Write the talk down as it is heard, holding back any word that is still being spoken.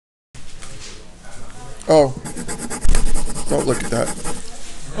Oh, don't look at that.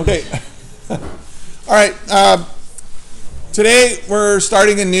 Okay. All right. Today we're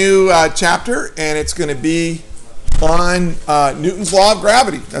starting a new chapter, and it's going to be on Newton's law of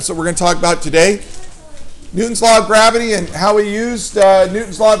gravity. That's what we're going to talk about today. Newton's law of gravity and how we used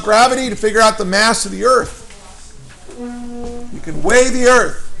Newton's law of gravity to figure out the mass of the Earth. You can weigh the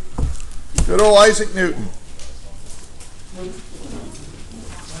Earth. Good old Isaac Newton.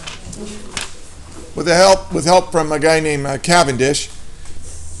 With help from a guy named Cavendish.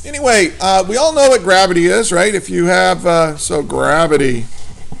 Anyway, we all know what gravity is, right? If you have, gravity.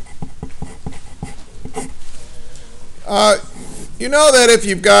 You know that if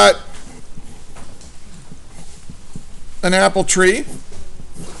you've got an apple tree,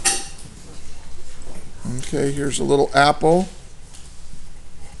 okay, here's a little apple.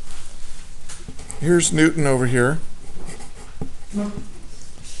 Here's Newton over here.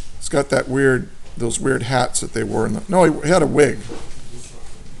 It's got that those weird hats that they wore. No, he had a wig.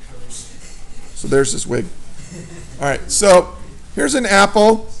 So there's his wig. All right, so here's an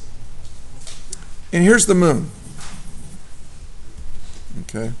apple, and here's the moon.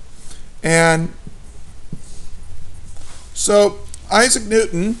 Okay, and so Isaac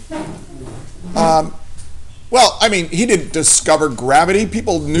Newton, he didn't discover gravity.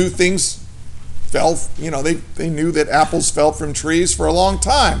 People knew things fell, they knew that apples fell from trees for a long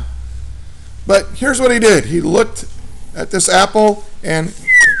time. But here's what he did. He looked at this apple, and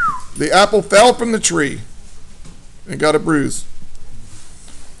the apple fell from the tree and got a bruise.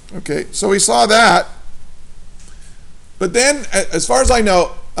 Okay, so he saw that. But then, as far as I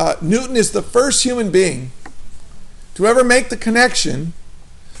know, Newton is the first human being to ever make the connection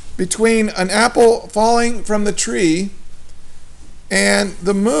between an apple falling from the tree and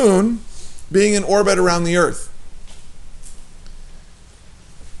the moon being in orbit around the Earth.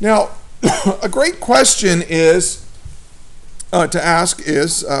 Now, a great question is to ask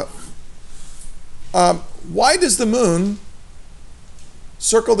is, why does the moon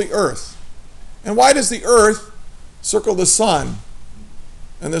circle the Earth? And why does the Earth circle the sun?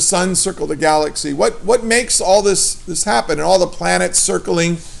 And the sun circle the galaxy? What makes all this happen? And all the planets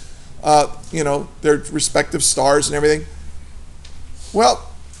circling, their respective stars and everything? Well,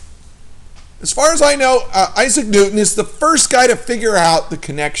 as far as I know, Isaac Newton is the first guy to figure out the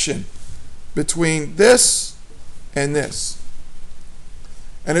connection between this and this.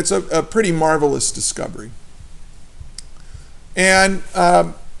 And it's a pretty marvelous discovery. And,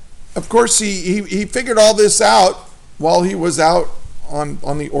 of course, he figured all this out while he was out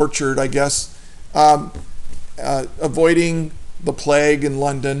on the orchard, I guess, avoiding the plague in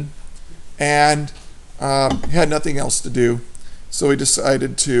London, and had nothing else to do. So he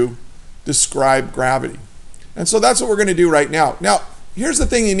decided to describe gravity. And so that's what we're going to do right now. Now, here's the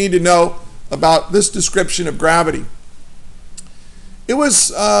thing you need to know about this description of gravity. It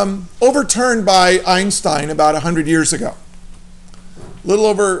was overturned by Einstein about 100 years ago. A little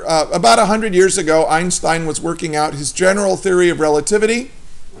over, about 100 years ago, Einstein was working out his general theory of relativity,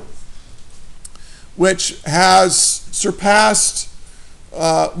 which has surpassed,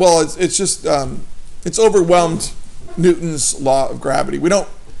 it's overwhelmed Newton's law of gravity.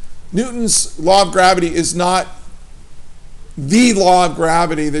 Newton's law of gravity is not the law of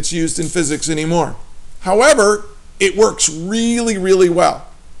gravity that's used in physics anymore. However, it works really, really well.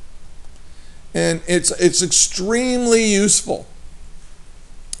 And it's extremely useful.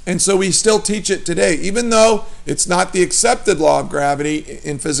 And so we still teach it today. Even though it's not the accepted law of gravity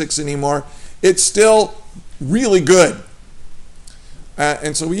in physics anymore, it's still really good.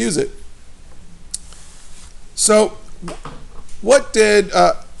 And so we use it. So what did,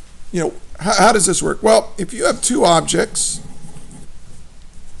 how does this work? Well, if you have two objects,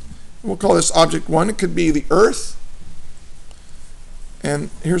 we'll call this object one. It could be the Earth.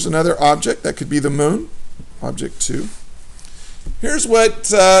 And here's another object. That could be the moon, object two. Here's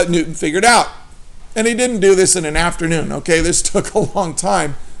what Newton figured out. And he didn't do this in an afternoon, okay? This took a long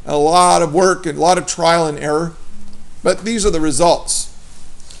time, a lot of work, and a lot of trial and error. But these are the results.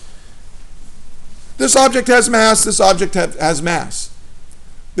 This object has mass, this object has mass.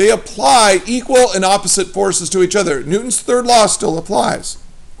 They apply equal and opposite forces to each other. Newton's third law still applies.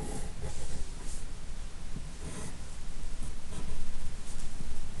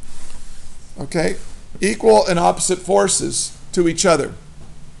 Okay? Equal and opposite forces to each other.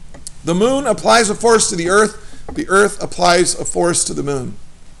 The moon applies a force to the Earth applies a force to the moon.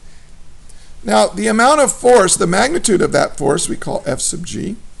 Now, the amount of force, the magnitude of that force, we call F sub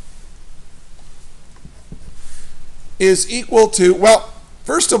g, is equal to, well,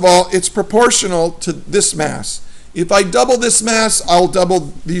 first of all, it's proportional to this mass. If I double this mass, I'll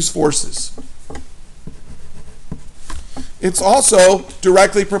double these forces. it's also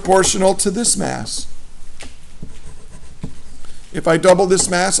directly proportional to this mass. If I double this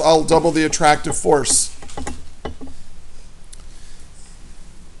mass, I'll double the attractive force.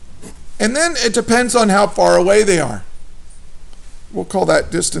 And then it depends on how far away they are. We'll call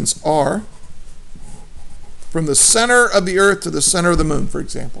that distance r, from the center of the Earth to the center of the Moon, for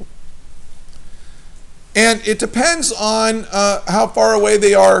example. And it depends on how far away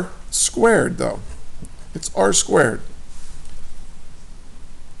they are squared, though. It's r squared.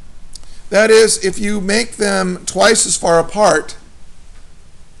 That is, if you make them twice as far apart,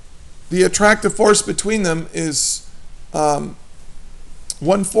 the attractive force between them is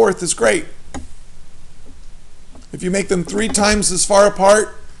 1/4 as great. If you make them 3 times as far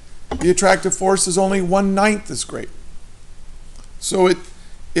apart, the attractive force is only 1/9 as great. So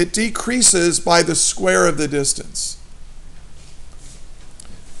it decreases by the square of the distance.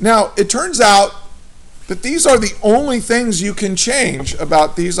 Now, it turns out that these are the only things you can change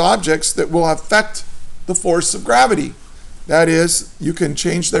about these objects that will affect the force of gravity. That is, you can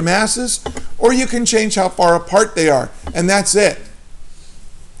change their masses, or you can change how far apart they are, and that's it.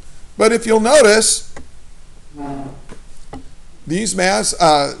 But if you'll notice, these mass,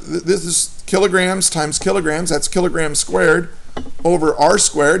 this is kilograms times kilograms, that's kilograms squared, over r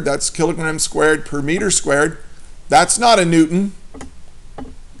squared, that's kilograms squared per meter squared. That's not a Newton.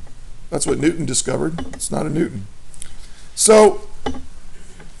 That's what Newton discovered. It's not a Newton. So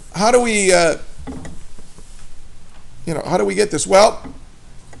how do we, how do we get this? Well,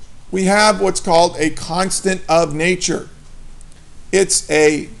 we have what's called a constant of nature. It's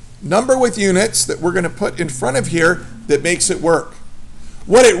a number with units that we're going to put in front of here that makes it work.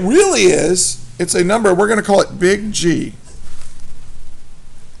 What it really is, it's a number, we're going to call it big G.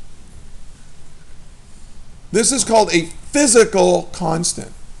 This is called a physical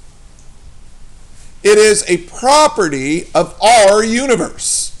constant. It is a property of our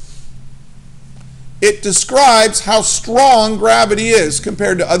universe. It describes how strong gravity is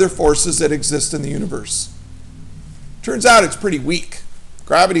compared to other forces that exist in the universe. Turns out it's pretty weak.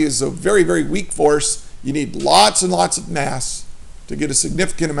 Gravity is a very, very weak force. You need lots and lots of mass to get a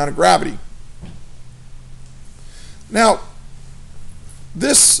significant amount of gravity. Now,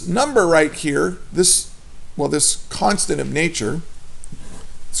 this number right here, this constant of nature,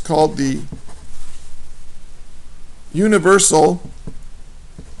 it's called the universal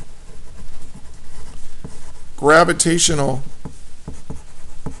gravitational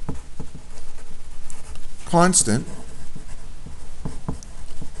constant.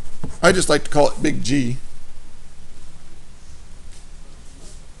 I just like to call it big G.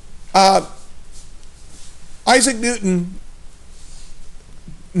 Isaac Newton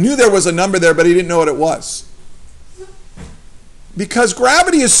knew there was a number there, but he didn't know what it was. Because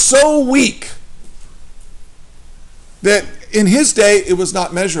gravity is so weak that in his day it was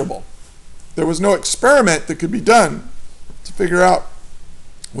not measurable. There was no experiment that could be done to figure out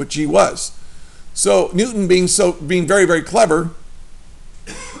what G was. So Newton, being very, very clever,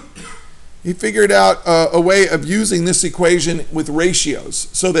 he figured out a way of using this equation with ratios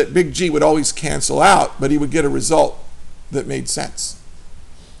so that big G would always cancel out, but he would get a result that made sense.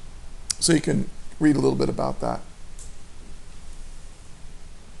 So you can read a little bit about that.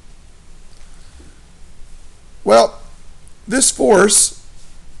 Well, this force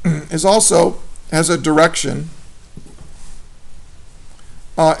is also has a direction,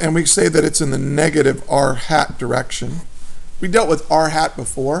 and we say that it's in the negative r hat direction. We dealt with r hat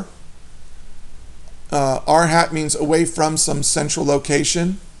before. R hat means away from some central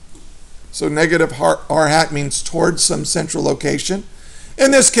location. So negative r hat means towards some central location.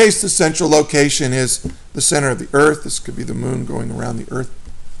 In this case, the central location is the center of the Earth. This could be the moon going around the Earth.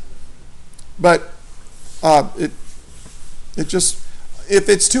 But it just, if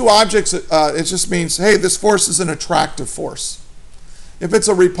it's two objects, it just means, hey, this force is an attractive force. If it's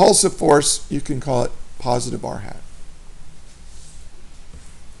a repulsive force, you can call it positive r hat.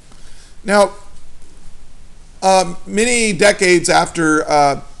 Now, many decades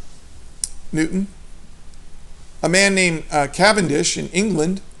after Newton, a man named Cavendish in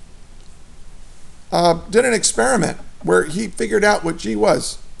England did an experiment where he figured out what G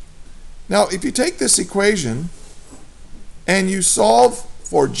was. Now, if you take this equation and you solve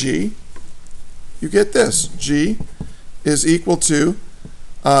for G, you get this. G is equal to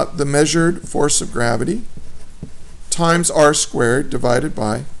the measured force of gravity times r squared divided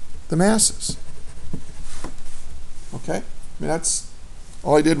by the masses. Okay? I mean, that's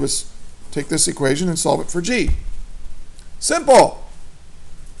all I did was take this equation and solve it for G. Simple.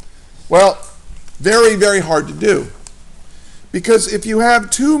 Well, very, very hard to do. Because if you have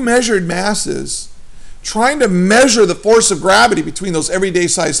two measured masses, trying to measure the force of gravity between those everyday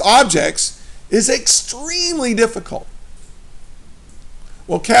sized objects is extremely difficult.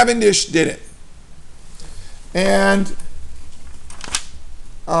 Well, Cavendish did it. And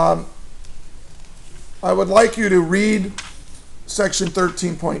I would like you to read section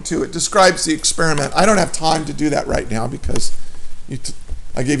 13.2. It describes the experiment. I don't have time to do that right now because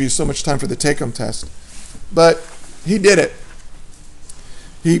I gave you so much time for the take-home test. But he did it.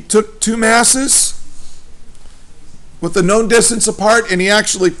 He took two masses with a known distance apart, and he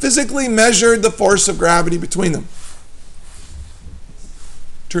actually physically measured the force of gravity between them.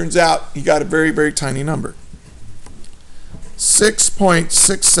 Turns out he got a very, very tiny number.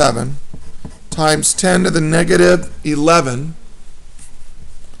 6.67 times 10 to the negative 11.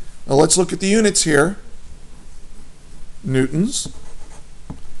 Now let's look at the units here. Newtons,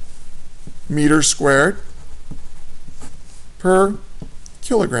 meters squared per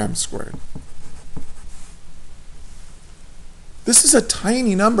kilogram squared. This is a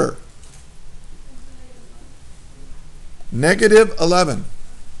tiny number. Negative 11.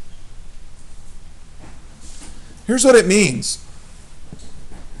 Here's what it means.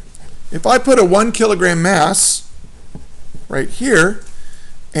 If I put a 1 kilogram mass right here,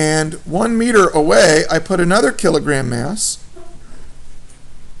 and 1 meter away I put another kilogram mass,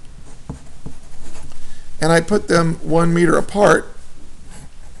 and I put them 1 meter apart,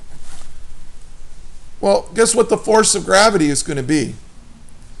 well, guess what the force of gravity is going to be?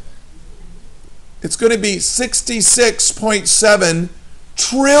 It's going to be 66.7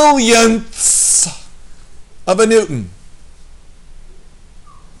 trillionths of a Newton.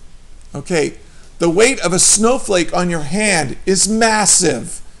 Okay, the weight of a snowflake on your hand is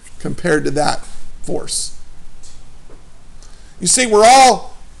massive compared to that force. You see, we're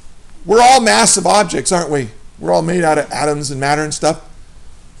all massive objects, aren't we? We're all made out of atoms and matter and stuff.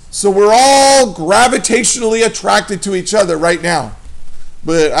 So we're all gravitationally attracted to each other right now.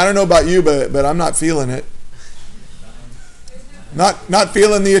 But I don't know about you, but I'm not feeling it. Not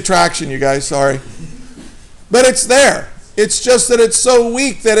feeling the attraction, you guys, sorry. But it's there. It's just that it's so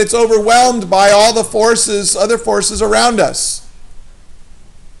weak that it's overwhelmed by all the forces, other forces around us.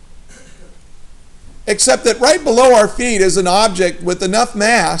 Except that right below our feet is an object with enough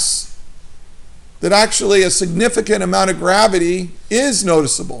mass that actually a significant amount of gravity is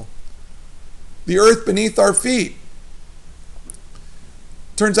noticeable. The earth beneath our feet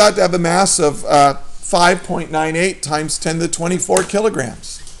turns out to have a mass of 5.98 times 10 to the 24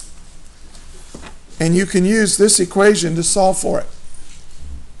 kilograms. And you can use this equation to solve for it.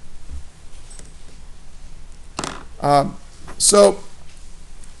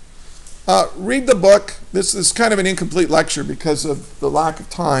 Read the book. This is kind of an incomplete lecture because of the lack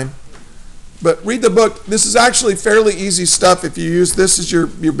of time. But read the book. This is actually fairly easy stuff if you use this as your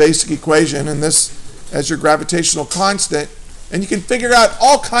basic equation and this as your gravitational constant. And you can figure out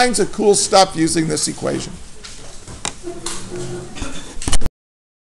all kinds of cool stuff using this equation.